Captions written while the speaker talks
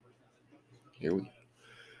Here we go.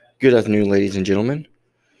 Good afternoon, ladies and gentlemen.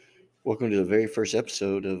 Welcome to the very first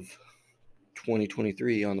episode of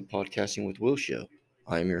 2023 on the Podcasting with Will show.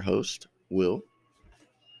 I am your host, Will.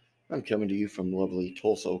 I'm coming to you from lovely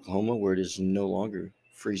Tulsa, Oklahoma, where it is no longer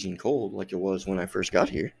freezing cold like it was when I first got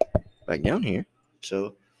here, back down here.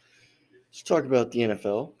 So let's talk about the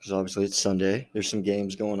NFL, because obviously it's Sunday. There's some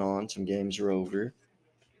games going on, some games are over.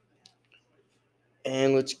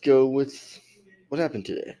 And let's go with what happened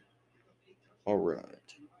today. All right.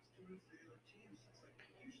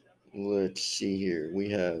 Let's see here.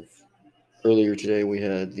 Earlier today, we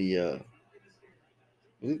had I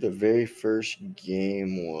think the very first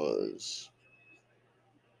game was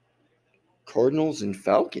Cardinals and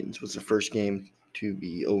Falcons was the first game to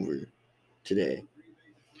be over today.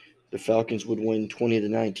 The Falcons would win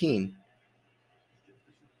 20-19.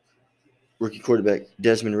 Rookie quarterback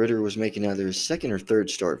Desmond Ridder was making either his second or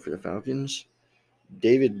third start for the Falcons.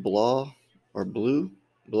 David Blow,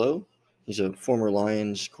 he's a former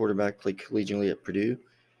Lions quarterback, played collegiately at Purdue.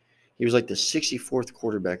 He was like the 64th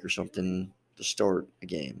quarterback or something to start a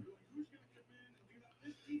game.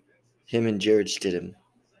 Him and Jared Stidham.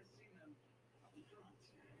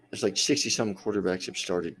 There's like 60-some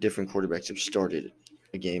different quarterbacks have started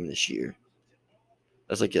a game this year.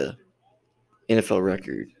 That's like a NFL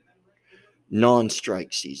record.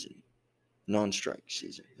 Non-strike season.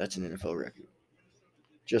 That's an NFL record.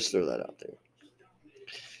 Just throw that out there.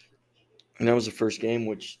 And that was the first game,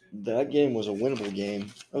 that game was a winnable game.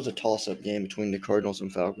 That was a toss-up game between the Cardinals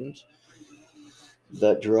and Falcons.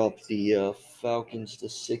 That dropped the Falcons to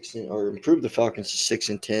 6 or improved the Falcons to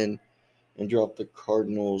 6-10, and dropped the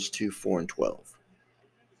Cardinals to 4-12.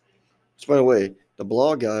 So by the way, the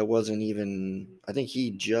blog guy wasn't even. I think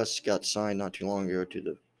he just got signed not too long ago to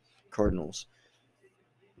the Cardinals.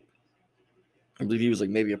 I believe he was like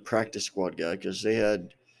maybe a practice squad guy, because they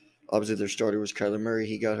had, obviously their starter was Kyler Murray.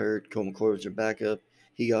 He got hurt. Cole McCoy was their backup.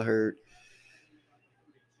 He got hurt.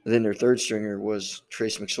 And then their third stringer was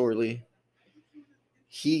Trace McSorley.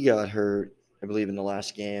 He got hurt, I believe, in the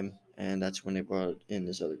last game, and that's when they brought in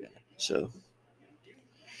this other guy. So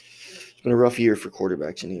it's been a rough year for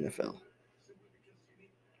quarterbacks in the NFL.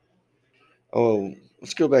 Oh,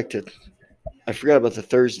 let's go back to. I forgot about the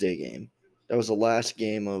Thursday game. That was the last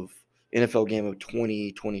NFL game of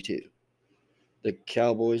 2022. The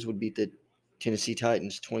Cowboys would beat the Tennessee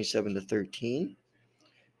Titans 27-13.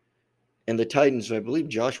 And the Titans, I believe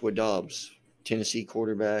Joshua Dobbs, Tennessee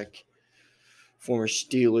quarterback, former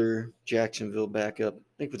Steeler, Jacksonville backup,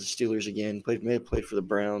 I think with the Steelers again, may have played for the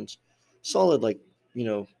Browns. Solid,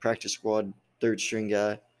 practice squad, third string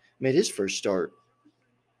guy. Made his first start.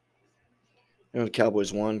 The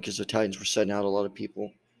Cowboys won because the Titans were setting out a lot of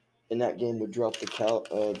people. And that game would drop the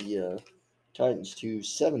Titans to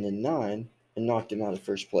 7-9 and knocked them out of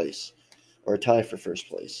first place, or a tie for first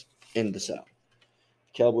place in the South.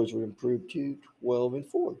 The Cowboys would improve to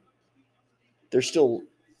 12-4. They're still,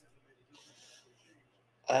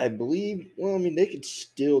 I believe. Well, I mean, they could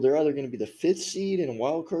still. They're either going to be the fifth seed in a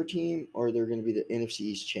wild card team, or they're going to be the NFC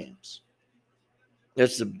East champs.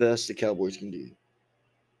 That's the best the Cowboys can do.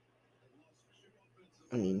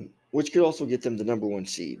 I mean, which could also get them the number one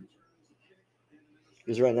seed.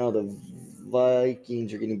 Because right now the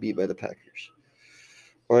Vikings are getting beat by the Packers.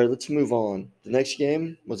 All right, let's move on. The next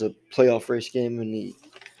game was a playoff race game in the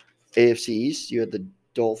AFC East. You had the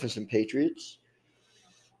Dolphins and Patriots.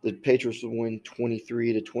 The Patriots would win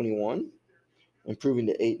 23-21, improving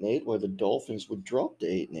to 8-8, while the Dolphins would drop to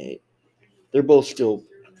 8-8. They're both still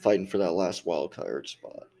fighting for that last wild card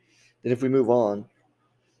spot. Then if we move on,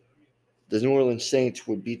 the New Orleans Saints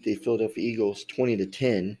would beat the Philadelphia Eagles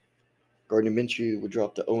 20-10. Gardner Minshew would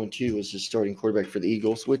drop to 0-2 as his starting quarterback for the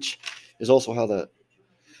Eagles, which is also how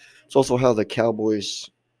the Cowboys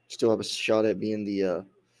still have a shot at being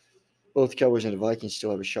both the Cowboys and the Vikings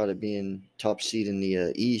still have a shot at being top seed in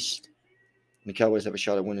the East, and the Cowboys have a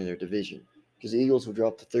shot at winning their division, because the Eagles would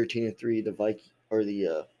drop to 13-3.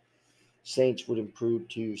 The Saints would improve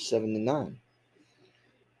to 7-9.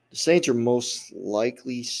 The Saints are most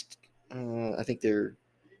likely, I think they're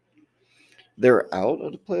out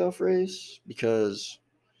of the playoff race because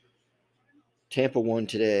Tampa won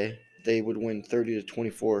today. They would win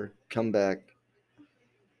 30-24, comeback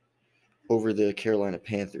over the Carolina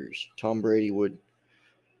Panthers. Tom Brady would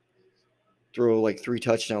throw like 3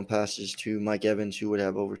 touchdown passes to Mike Evans, who would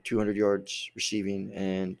have over 200 yards receiving,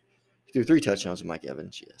 and he threw 3 touchdowns to Mike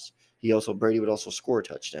Evans. Yes, Brady would also score a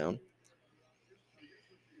touchdown,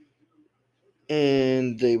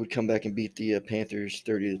 and they would come back and beat the Panthers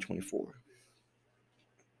 30-24,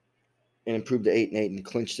 and improve to 8-8 and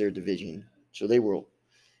clinch their division. So they will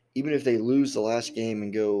even if they lose the last game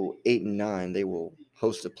and go 8-9, they will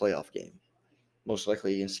host a playoff game, most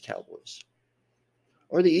likely against the Cowboys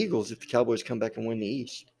or the Eagles if the Cowboys come back and win the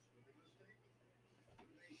East.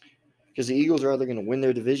 Because the Eagles are either going to win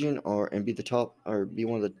their division and be the top or be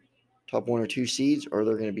one of the top 1 or 2 seeds, or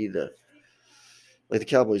they're going to be the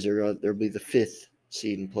Cowboys. They'll be the 5th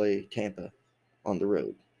seed and play Tampa on the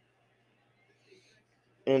road.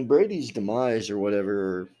 And Brady's demise or whatever,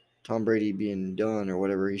 or Tom Brady being done or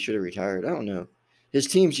whatever, he should have retired. I don't know. His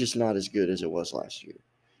team's just not as good as it was last year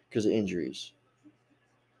because of injuries.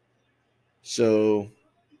 So,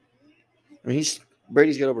 I mean,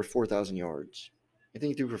 Brady's got over 4,000 yards. I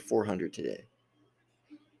think he threw for 400 today.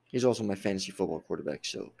 He's also my fantasy football quarterback,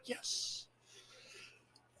 so yes.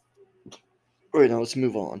 All right, now let's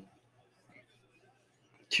move on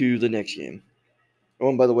to the next game. Oh,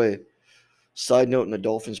 and by the way, side note in the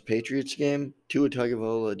Dolphins-Patriots game, Tua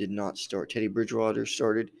Tagovailoa did not start. Teddy Bridgewater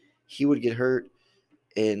started. He would get hurt,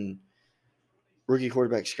 and rookie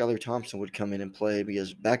quarterback Skylar Thompson would come in and play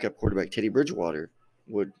because backup quarterback Teddy Bridgewater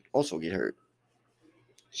would also get hurt.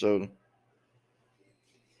 So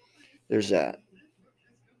there's that.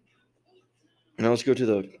 Now let's go to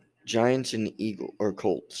the Giants and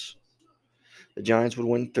Colts. The Giants would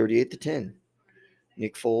win 38-10.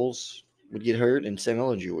 Nick Foles would get hurt, and Sam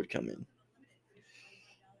Ehlinger would come in.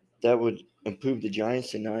 That would improve the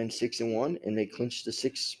Giants to 9-6-1, and they clinched the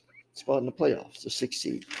 6th spot in the playoffs, the 6th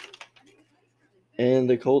seed. And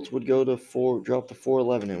the Colts would go to drop to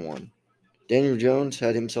 4-11-1. Daniel Jones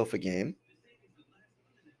had himself a game.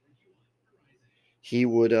 He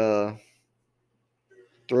would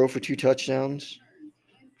throw for 2 touchdowns,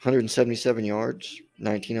 177 yards,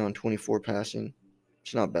 19 on 24 passing.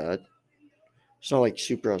 It's not bad. It's not like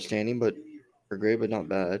super outstanding, or great, but not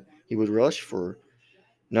bad. He would rush for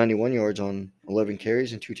 91 yards on 11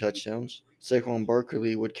 carries and 2 touchdowns. Saquon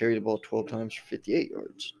Barkley would carry the ball 12 times for 58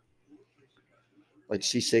 yards. Like to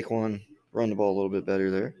see Saquon run the ball a little bit better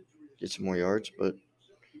there, get some more yards. And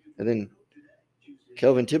then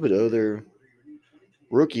Kelvin Thibodeau, their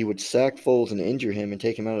rookie, would sack Foles and injure him and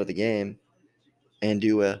take him out of the game, and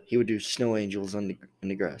he would do snow angels in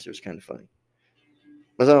the grass. It was kind of funny,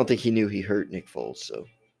 but I don't think he knew he hurt Nick Foles. So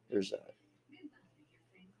there's that.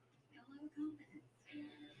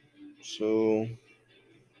 So,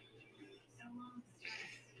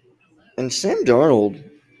 and Sam Darnold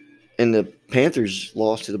and the Panthers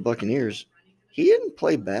lost to the Buccaneers. He didn't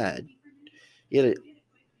play bad. He had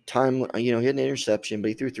he had an interception, but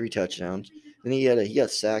he threw 3 touchdowns. Then he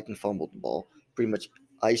got sacked and fumbled the ball. Pretty much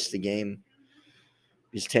iced the game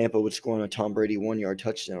because Tampa would score on a Tom Brady 1-yard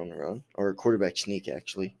touchdown run, or a quarterback sneak,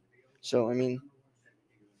 actually. So, I mean,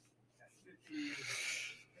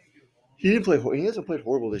 he hasn't played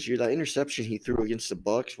horrible this year. That interception he threw against the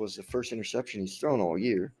Bucs was the first interception he's thrown all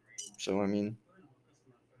year. So, I mean,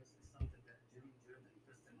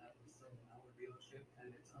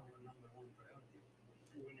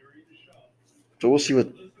 so we'll see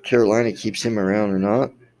what Carolina keeps him around or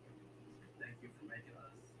not.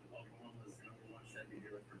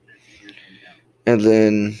 And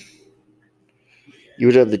then you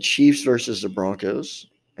would have the Chiefs versus the Broncos,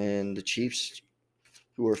 and the Chiefs,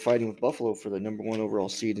 who are fighting with Buffalo for the number 1 overall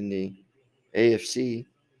seed in the AFC,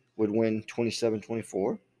 would win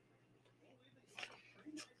 27-24,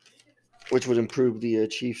 which would improve the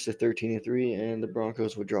Chiefs to 13-3, and the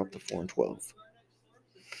Broncos would drop to 4-12.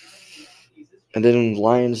 And then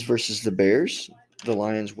Lions versus the Bears. The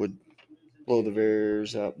Lions would blow the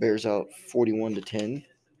Bears out 41-10,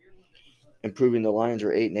 improving the Lions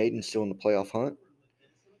are 8-8 and still in the playoff hunt.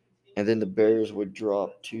 And then the Bears would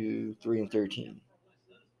drop to 3-13.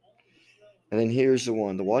 And then here's the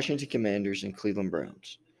one: the Washington Commanders and Cleveland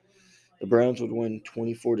Browns. The Browns would win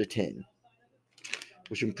 24-10,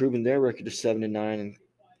 which improving their record to 7-9, and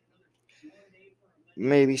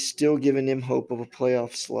maybe still giving them hope of a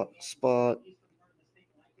playoff spot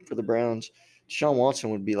for the Browns. Deshaun Watson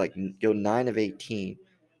would be go 9 of 18,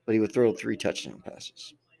 but he would throw 3 touchdown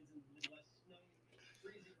passes.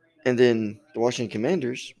 And then the Washington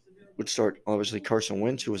Commanders would start, obviously, Carson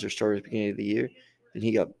Wentz, who was their starter at the beginning of the year. Then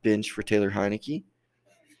he got benched for Taylor Heinicke.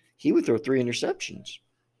 He would throw 3 interceptions.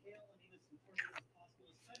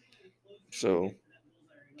 So,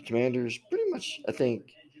 the Commanders pretty much, I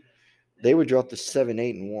think, they would drop to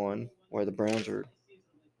 7-8-1, while the Browns are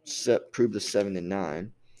proved to 7-9.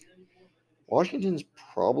 Washington's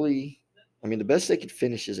probably, the best they could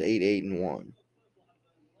finish is 8-8-1.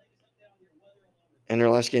 And their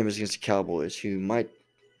last game is against the Cowboys, who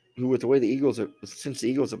with the way the Eagles are, since the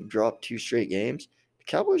Eagles have dropped 2 straight games, the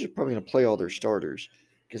Cowboys are probably going to play all their starters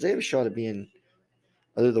because they have a shot at being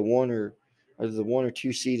either the 1 or are the 1 or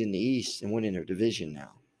 2 seed in the East and winning their division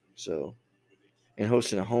now. So, and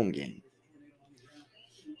hosting a home game.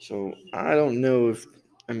 So I don't know if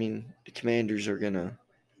the Commanders are gonna,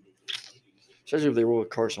 especially if they roll with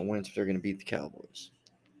Carson Wentz, if they're gonna beat the Cowboys.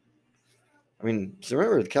 So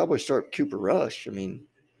remember the Cowboys start Cooper Rush.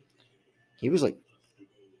 He was like,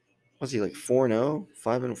 was he like 4-0,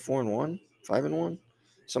 5-4-1, 5-1,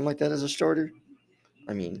 something like that as a starter.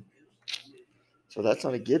 So that's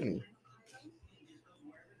not a given.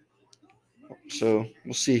 So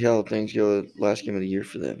we'll see how things go last game of the year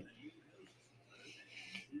for them.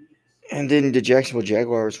 And then the Jacksonville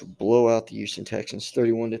Jaguars blow out the Houston Texans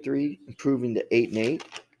 31-3, improving to 8-8,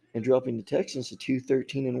 and dropping the Texans to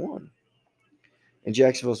 2-13-1. And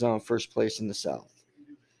Jacksonville's now in first place in the South.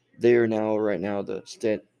 They are now right now the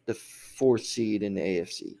 4th seed in the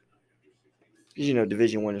AFC. Because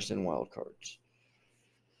division winners and wild cards.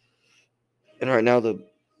 And right now the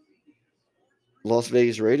Las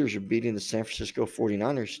Vegas Raiders are beating the San Francisco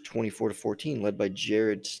 49ers 24-14, led by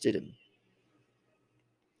Jarrett Stidham.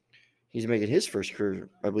 He's making his first career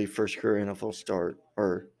NFL start.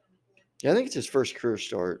 I think it's his first career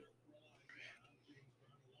start.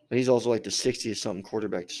 But he's also like the 60th-something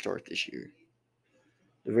quarterback to start this year.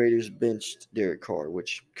 The Raiders benched Derek Carr,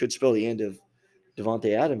 which could spell the end of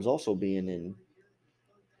Devontae Adams also being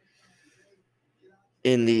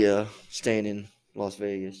in the staying in Las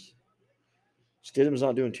Vegas. Stidham's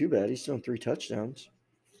not doing too bad. He's throwing 3 touchdowns.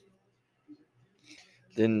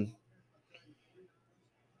 And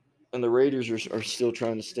the Raiders are still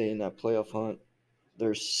trying to stay in that playoff hunt.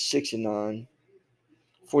 They're 6-9.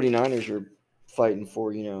 49ers are fighting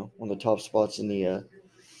for, one of the top spots in the,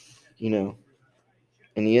 in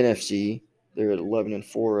the NFC. They're at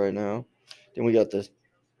 11-4 right now. Then we got the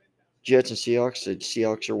Jets and Seahawks. The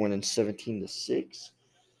Seahawks are winning 17-6.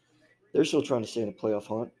 They're still trying to stay in the playoff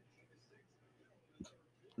hunt.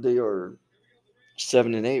 They are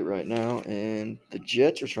 7-8 right now, and the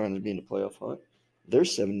Jets are trying to be in the playoff hunt. They're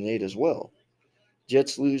 7-8 as well.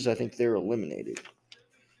 Jets lose, I think they're eliminated.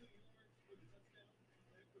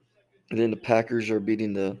 And then the Packers are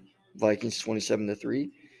beating the Vikings 27-3.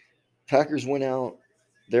 Packers went out.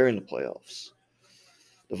 They're in the playoffs.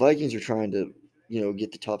 The Vikings are trying to,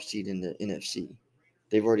 get the top seed in the NFC.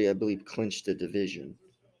 They've already, I believe, clinched the division.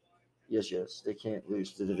 Yes. They can't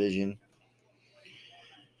lose the division.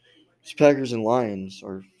 These Packers and Lions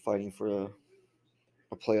are fighting for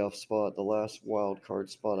a playoff spot, the last wild card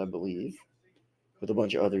spot, I believe, with a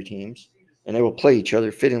bunch of other teams. And they will play each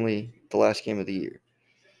other fittingly the last game of the year.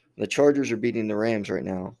 The Chargers are beating the Rams right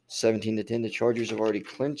now, 17-10. The Chargers have already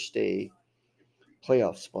clinched a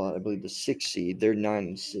playoff spot, I believe the 6th seed. They're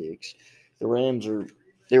 9-6. The Rams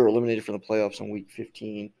they were eliminated from the playoffs on week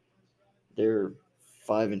 15. They're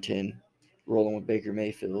 5-10, rolling with Baker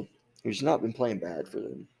Mayfield, who's not been playing bad for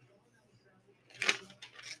them.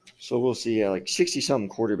 So we'll see. Yeah, like 60-something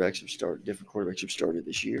different quarterbacks have started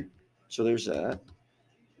this year. So there's that.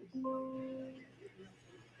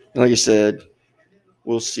 Like I said,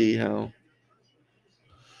 we'll see how.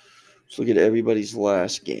 Let's look at everybody's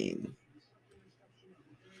last game.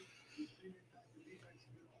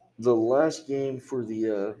 The last game for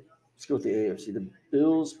the let's go with the AFC. The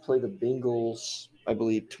Bills play the Bengals, I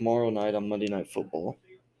believe, tomorrow night on Monday Night Football.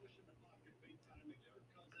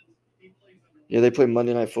 Yeah, they play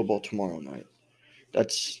Monday Night Football tomorrow night.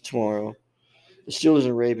 That's tomorrow. The Steelers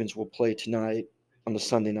and Ravens will play tonight on the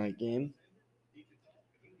Sunday night game.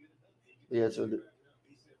 Yeah, so the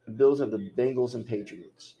Bills have the Bengals and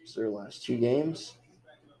Patriots. It's their last 2 games.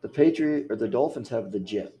 The Dolphins have the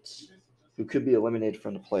Jets, who could be eliminated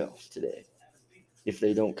from the playoffs today if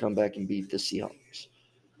they don't come back and beat the Seahawks.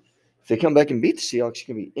 If they come back and beat the Seahawks, it's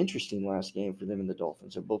going to be an interesting last game for them and the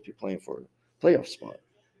Dolphins. They'll both be playing for a playoff spot.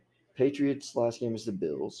 Patriots' last game is the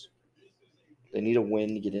Bills. They need a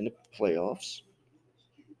win to get into playoffs.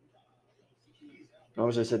 Now,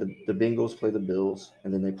 as I said, the Bengals play the Bills,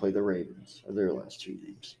 and then they play the Ravens. Are their last 2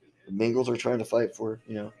 games. The Bengals are trying to fight for,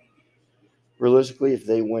 realistically, if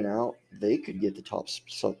they win out, they could get the top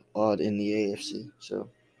spot in the AFC. So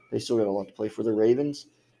they still got a lot to play for. The Ravens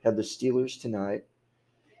have the Steelers tonight,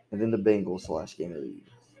 and then the Bengals the last game of the year.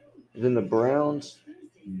 And then the Browns,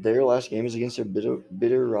 their last game is against their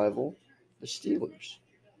bitter rival, the Steelers.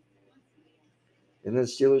 And then the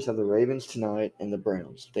Steelers have the Ravens tonight and the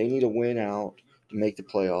Browns. They need a win out to make the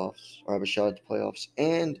playoffs or have a shot at the playoffs,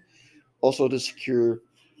 and also to secure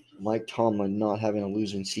Mike Tomlin not having a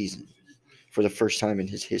losing season for the first time in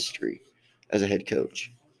his history as a head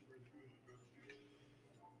coach.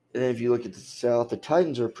 And then if you look at the South, the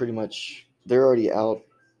Titans are they're already out.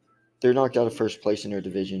 They're knocked out of first place in their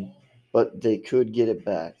division, but they could get it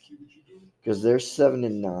back. because they're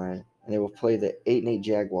 7-9, and they will play the 8-8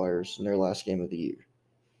 Jaguars in their last game of the year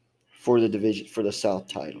for the division for the South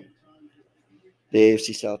title. The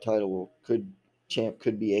AFC South title could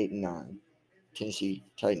be 8-9. Tennessee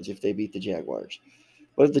Titans if they beat the Jaguars.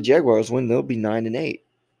 But if the Jaguars win, they'll be 9-8.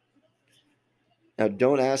 Now,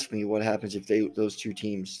 don't ask me what happens if those two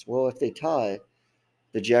teams. Well, if they tie,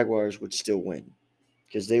 the Jaguars would still win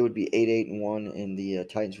because they would be 8-8-1, and the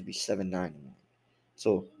Titans would be 7-9-1.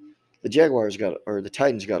 So the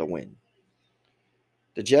Titans got to win.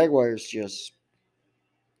 The Jaguars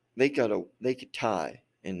they could tie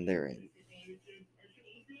and they're in,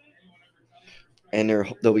 and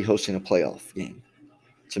they'll be hosting a playoff game.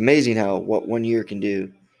 It's amazing what 1 year can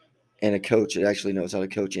do, and a coach that actually knows how to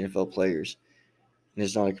coach NFL players, and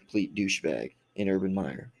is not a complete douchebag in Urban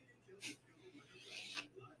Meyer.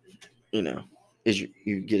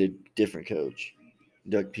 You get a different coach,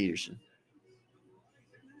 Doug Peterson.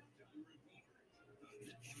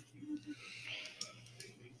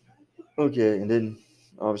 Okay, and then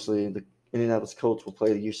obviously the Indianapolis Colts will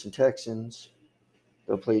play the Houston Texans.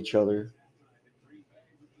 They'll play each other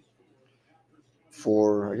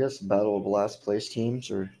for, I guess, battle of the last place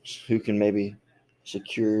teams, or who can maybe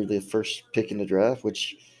secure the first pick in the draft,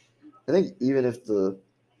 which I think even if the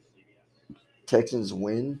Texans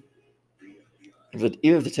win, even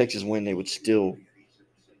if the Texans win, they would still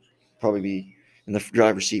probably be in the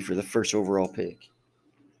driver's seat for the first overall pick.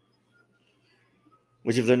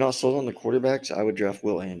 Which, if they're not sold on the quarterbacks, I would draft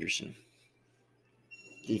Will Anderson.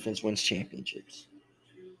 Defense wins championships.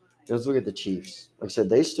 Let's look at the Chiefs. Like I said,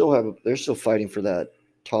 they're still fighting for that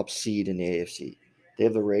top seed in the AFC. They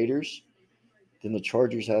have the Raiders. Then the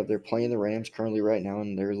Chargers they're playing the Rams currently right now,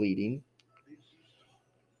 and they're leading.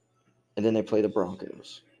 And then they play the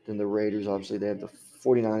Broncos. Then the Raiders, obviously, they have the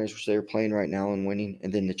 49ers, which they're playing right now and winning,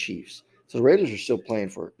 and then the Chiefs. So the Raiders are still playing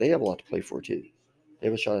for it. They have a lot to play for, too. They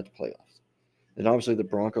have a shot at the playoffs. Then obviously the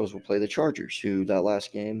Broncos will play the Chargers, who that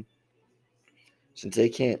last game, since they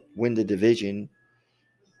can't win the division,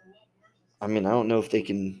 I mean, I don't know if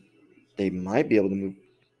they might be able to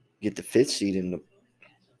get the 5th seed in the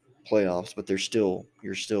playoffs, but you're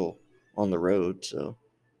still on the road, so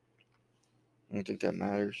I don't think that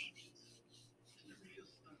matters.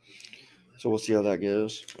 So we'll see how that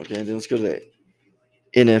goes. Okay, and then let's go to the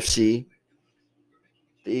NFC.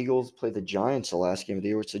 The Eagles play the Giants the last game of the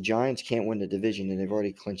year, which the Giants can't win the division, and they've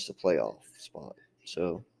already clinched the playoff spot.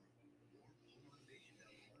 So,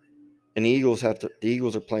 and the Eagles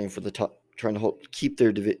are playing for the top, trying to keep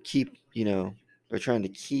their they're trying to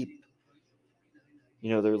keep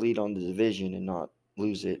their lead on the division and not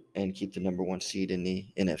lose it, and keep the number 1 seed in the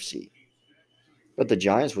NFC. But the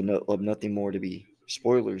Giants would love nothing more to be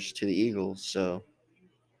spoilers to the Eagles. So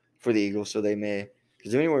for the Eagles, so they may,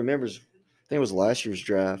 because if anyone remembers, I think it was last year's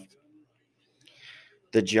draft.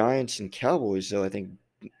 The Giants and Cowboys, though,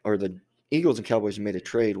 or the Eagles and Cowboys made a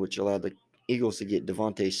trade which allowed the Eagles to get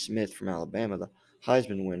Devontae Smith from Alabama, the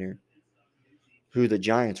Heisman winner, who the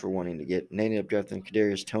Giants were wanting to get. And they ended up drafting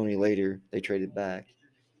Kadarius Toney later. They traded back,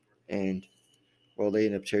 and they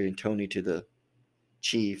ended up trading Toney to the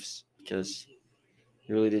Chiefs because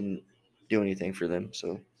he really didn't do anything for them.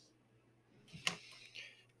 So,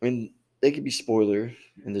 I mean, they could be spoiler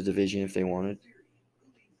in the division if they wanted.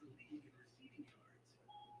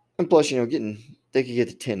 And plus, they could get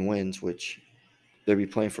to 10 wins, which they'd be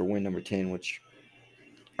playing for win number 10, which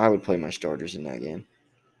I would play my starters in that game.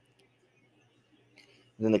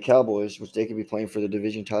 And then the Cowboys, which they could be playing for the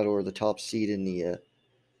division title or the top seed in the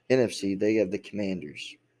NFC, they have the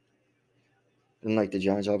Commanders. And like the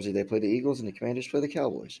Giants, obviously, they play the Eagles, and the Commanders play the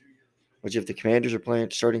Cowboys. Which, if the Commanders are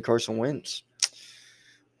starting Carson Wentz,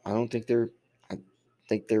 I think they're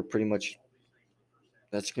pretty much,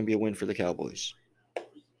 that's going to be a win for the Cowboys.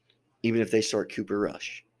 Even if they start Cooper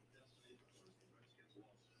Rush.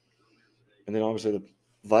 And then obviously the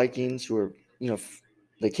Vikings, who are,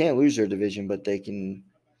 they can't lose their division, but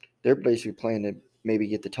they're basically playing to maybe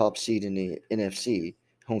get the top seed in the NFC,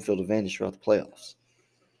 home field advantage throughout the playoffs.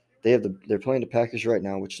 They're playing the Packers right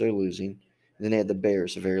now, which they're losing. And then they had the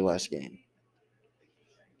Bears the very last game.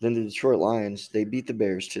 Then the Detroit Lions, they beat the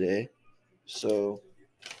Bears today. So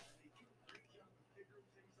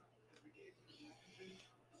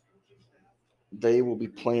they will be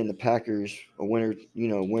playing the Packers, a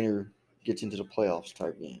winner gets into the playoffs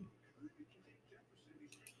type game.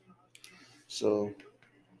 So,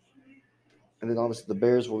 and then obviously the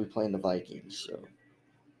Bears will be playing the Vikings. So,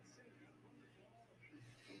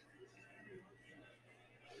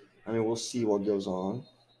 I mean, we'll see what goes on.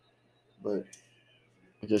 But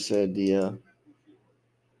like I said, the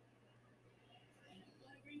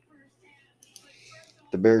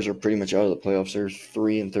Bears are pretty much out of the playoffs. They're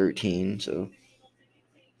 3-13. So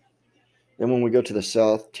then when we go to the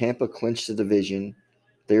South, Tampa clinched the division.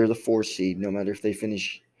 They're the 4th seed. No matter if they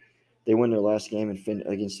win their last game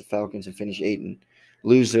against the Falcons and finish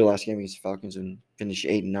lose their last game against the Falcons and finish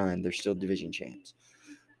 8-9. They're still division champs.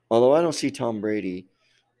 Although I don't see Tom Brady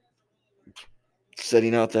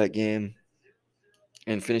setting out that game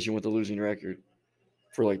and finishing with a losing record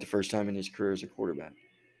for like the first time in his career as a quarterback.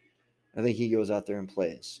 I think he goes out there and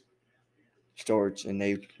plays, starts, and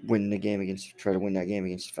they try to win that game against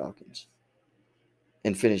the Falcons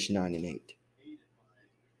and finish 9-8.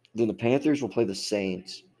 Then the Panthers will play the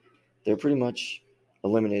Saints. They're pretty much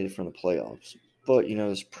eliminated from the playoffs. But,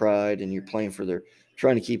 there's pride, and you're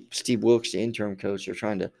trying to keep Steve Wilkes, the interim coach. They're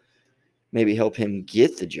trying to maybe help him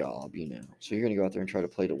get the job, So you're going to go out there and try to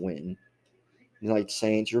play to win. Like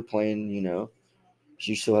Saints, you're playing,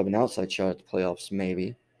 you still have an outside shot at the playoffs,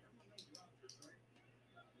 maybe.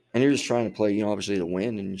 And you're just trying to play, obviously to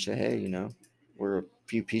win. And you say, hey, we're a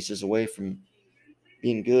few pieces away from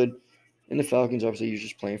being good. And the Falcons, obviously, you're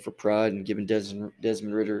just playing for pride and giving Desmond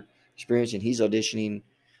Ridder experience. And he's auditioning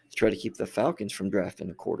to try to keep the Falcons from drafting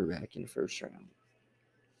a quarterback in the first round.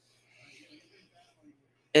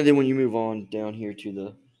 And then when you move on down here to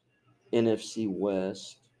the NFC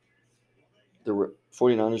West, the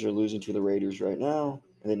 49ers are losing to the Raiders right now.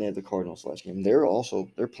 And then they have the Cardinals last game.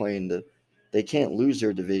 They're playing they can't lose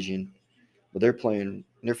their division, but they're fighting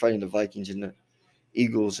the Vikings and the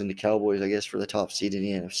Eagles and the Cowboys, I guess, for the top seed in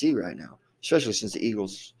the NFC right now. Especially since the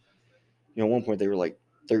Eagles, at one point they were like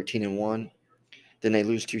 13-1. Then they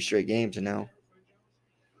lose 2 straight games, and now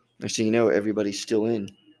next thing you know, everybody's still in.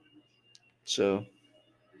 So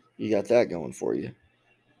you got that going for you.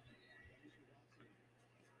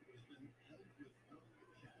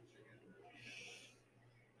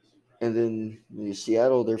 And then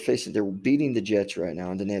Seattle, they're beating the Jets right now,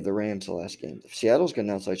 and then they have the Rams the last game. Seattle's got an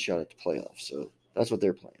outside shot at the playoffs, so that's what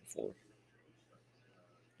they're playing for.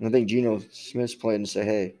 And I think Geno Smith's playing to say,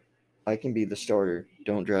 hey, I can be the starter.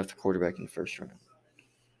 Don't draft the quarterback in the first round.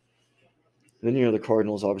 And then the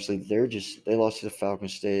Cardinals, obviously, they lost to the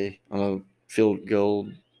Falcons today on a field goal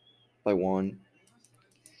by 1.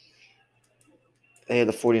 They had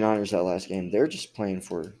the 49ers that last game. They're just playing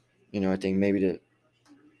for, I think maybe to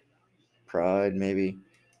pride, maybe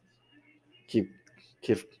keep.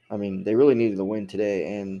 They really needed the win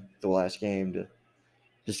today and the last game to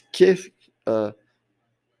just Cliff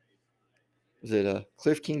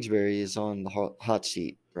Kingsbury is on the hot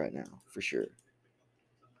seat right now for sure.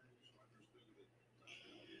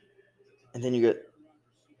 And then you got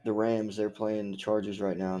the Rams. They're playing the Chargers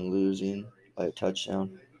right now and losing by a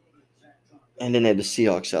touchdown. And then they had the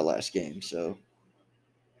Seahawks that last game. So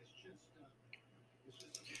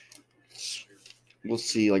we'll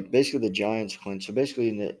see. Like basically the Giants clinch. So basically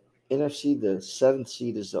in the NFC, the 7th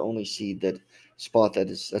seed is the only spot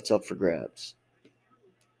that's up for grabs.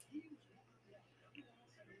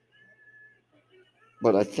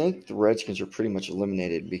 But I think the Redskins are pretty much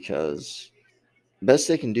eliminated because the best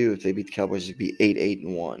they can do if they beat the Cowboys is be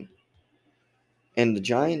 8-1. And the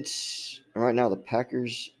Giants right now, the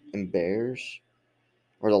Packers and Bears,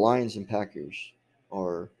 or the Lions and Packers,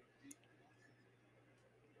 are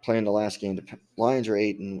playing the last game. The Lions are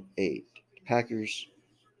 8-8. The Packers,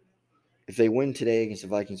 if they win today against the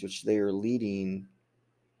Vikings, which they are leading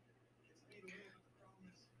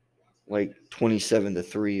like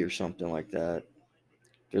 27-3 or something like that,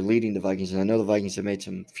 they're leading the Vikings, and I know the Vikings have made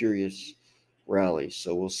some furious rallies,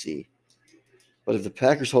 so we'll see. But if the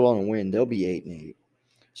Packers hold on and win, they'll be 8-8.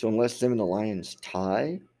 So unless them and the Lions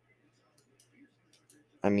tie,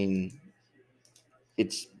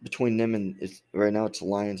 it's between them and right now it's the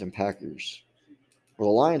Lions and Packers. Well,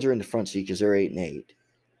 the Lions are in the front seat because they're 8-8.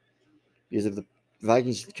 Because if the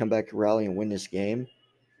Vikings come back, rally, and win this game,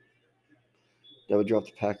 that would drop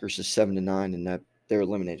the Packers to 7-9, and that they're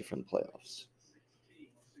eliminated from the playoffs.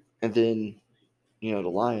 And then, the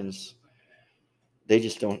Lions, they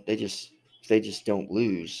just don't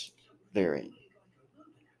lose, they're in.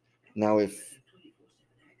 Now if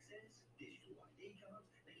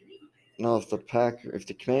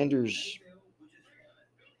the Commanders,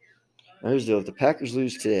 here's the deal: if the Packers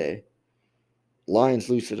lose today,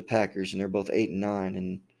 Lions lose to the Packers, and they're both 8-9,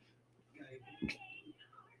 and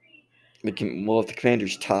if the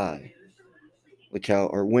Commanders tie beat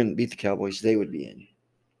the Cowboys, they would be in.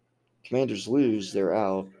 Commanders lose, they're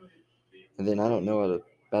out, and then I don't know out of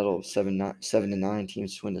battle of 7-9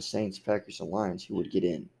 teams to win the Saints, Packers, and Lions who would get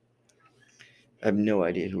in. I have no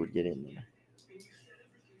idea who would get in there.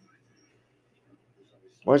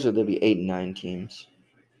 Why should there be 8-9 teams?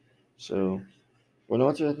 So, I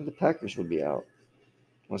think the Packers would be out.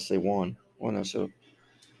 unless they won. Well, no, so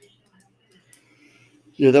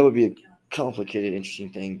yeah, that would be a complicated, interesting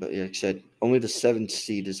thing. But yeah, like I said, only the seventh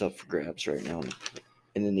seed is up for grabs right now.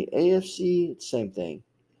 And in the AFC, it's same thing.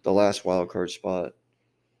 The last wild card spot,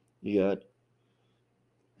 you got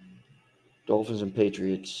Dolphins and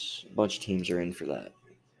Patriots. A bunch of teams are in for that.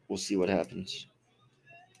 We'll see what happens.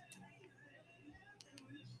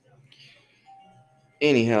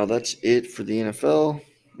 Anyhow, that's it for the NFL.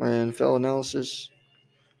 My NFL analysis.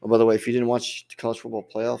 Oh, by the way, if you didn't watch the college football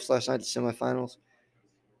playoffs last night, the semifinals,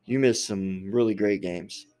 you missed some really great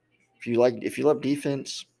games. If you love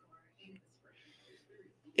defense,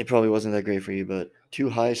 it probably wasn't that great for you, but two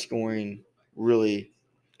high scoring, really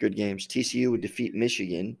good games. TCU would defeat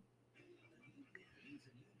Michigan,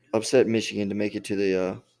 upset Michigan to make it to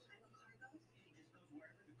the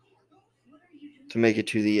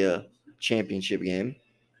championship game.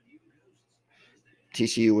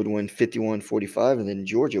 TCU would win 51-45, and then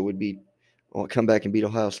Georgia would come back and beat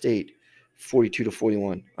Ohio State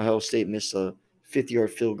 42-41. Ohio State missed a 50-yard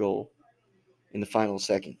field goal in the final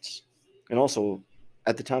seconds. And also,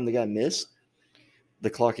 at the time the guy missed, the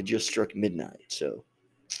clock had just struck midnight. So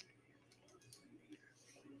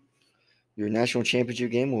your national championship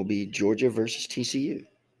game will be Georgia versus TCU.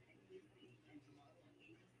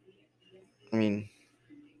 I mean,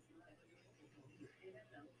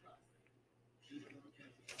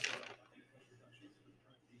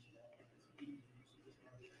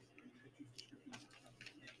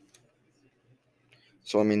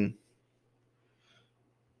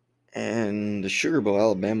 and the Sugar Bowl,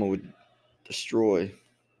 Alabama would destroy.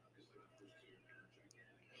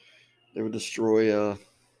 They would destroy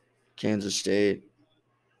Kansas State.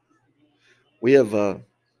 We have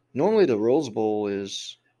normally the Rose Bowl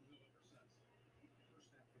is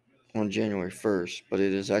on January 1st, but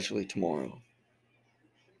it is actually tomorrow.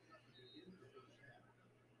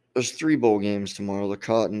 There's 3 bowl games tomorrow: the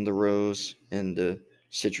Cotton, the Rose, and the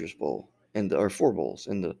Citrus Bowl, or 4 bowls,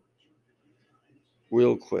 and the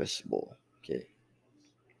Wilquist Bowl. Okay.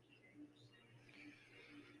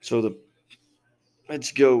 So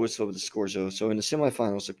let's go with some of the scores though. So in the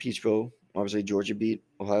semifinals, the Peach Bowl, obviously Georgia beat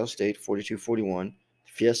Ohio State 42-41.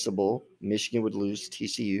 Fiesta Bowl, Michigan would lose to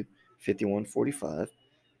TCU 51-45.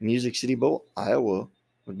 Music City Bowl, Iowa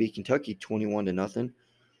would beat Kentucky 21-0.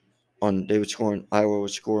 Iowa would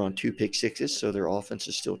score on 2 pick sixes, so their offense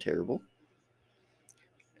is still terrible.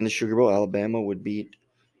 In the Sugar Bowl, Alabama would beat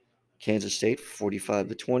Kansas State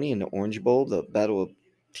 45-20. In the Orange Bowl, the battle of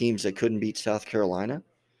teams that couldn't beat South Carolina,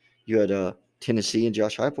 you had Tennessee and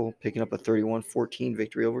Josh Heupel picking up a 31-14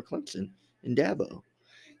 victory over Clemson in Dabo.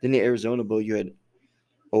 Then the Arizona Bowl, you had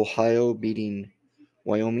Ohio beating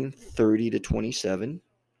Wyoming 30-27. And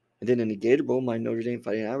then in the Gator Bowl, my Notre Dame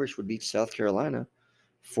Fighting Irish would beat South Carolina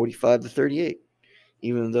 45-38,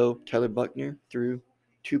 even though Tyler Buchner threw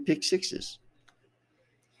 2 pick sixes.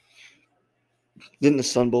 Then the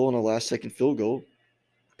Sun Bowl on a last-second field goal,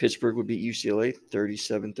 Pittsburgh would beat UCLA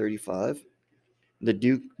 37-35. The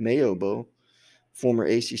Duke Mayo Bowl, former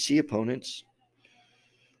ACC opponents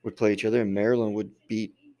would play each other, and Maryland would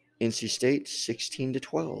beat NC State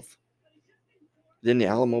 16-12. Then the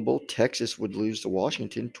Alamo Bowl, Texas would lose to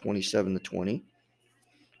Washington 27-20.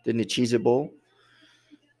 Then the Cheez-It Bowl,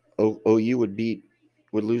 OU would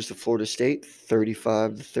lose to Florida State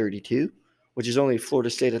 35-32, which is only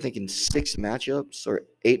Florida State, I think, in 6 matchups or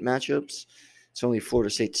 8 matchups. It's only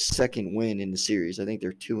Florida State's second win in the series. I think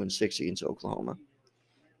they're 2-6 against Oklahoma.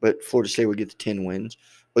 But Florida State would get the 10 wins.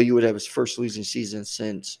 OU would have its first losing season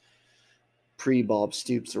since pre-Bob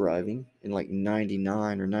Stoops arriving in like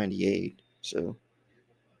 99 or 98. So,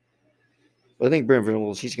 but I think Brent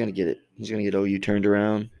Venables, he's going to get it. He's going to get OU turned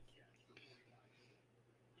around.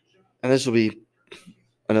 And this will be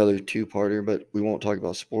another 2-parter, but we won't talk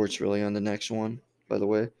about sports really on the next one, by the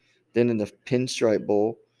way. Then in the Pinstripe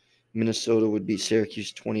Bowl, Minnesota would beat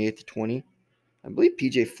Syracuse 28-20. I believe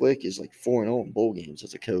PJ Flick is like 4-0 in bowl games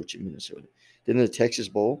as a coach in Minnesota. Then in the Texas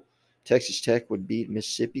Bowl, Texas Tech would beat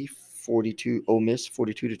Mississippi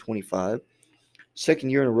 42-25. Second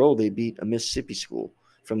year in a row, they beat a Mississippi school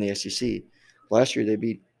from the SEC. Last year, they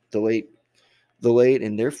beat the late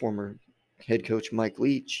and their former head coach Mike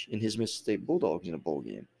Leach and his Mississippi State Bulldogs in a bowl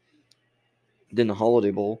game. Then the Holiday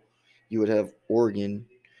Bowl, you would have Oregon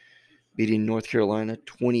beating North Carolina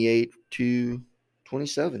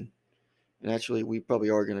 28-27. And actually, we probably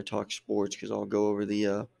are going to talk sports because I'll go over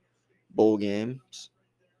the bowl games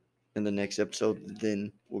in the next episode.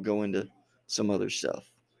 Then we'll go into some other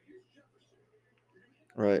stuff.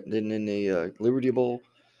 All right. Then in the Liberty Bowl,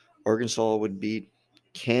 Arkansas would beat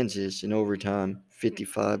Kansas in overtime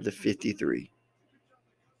 55-53.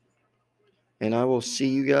 And I will see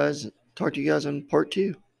you guys, talk to you guys in part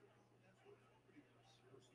 2.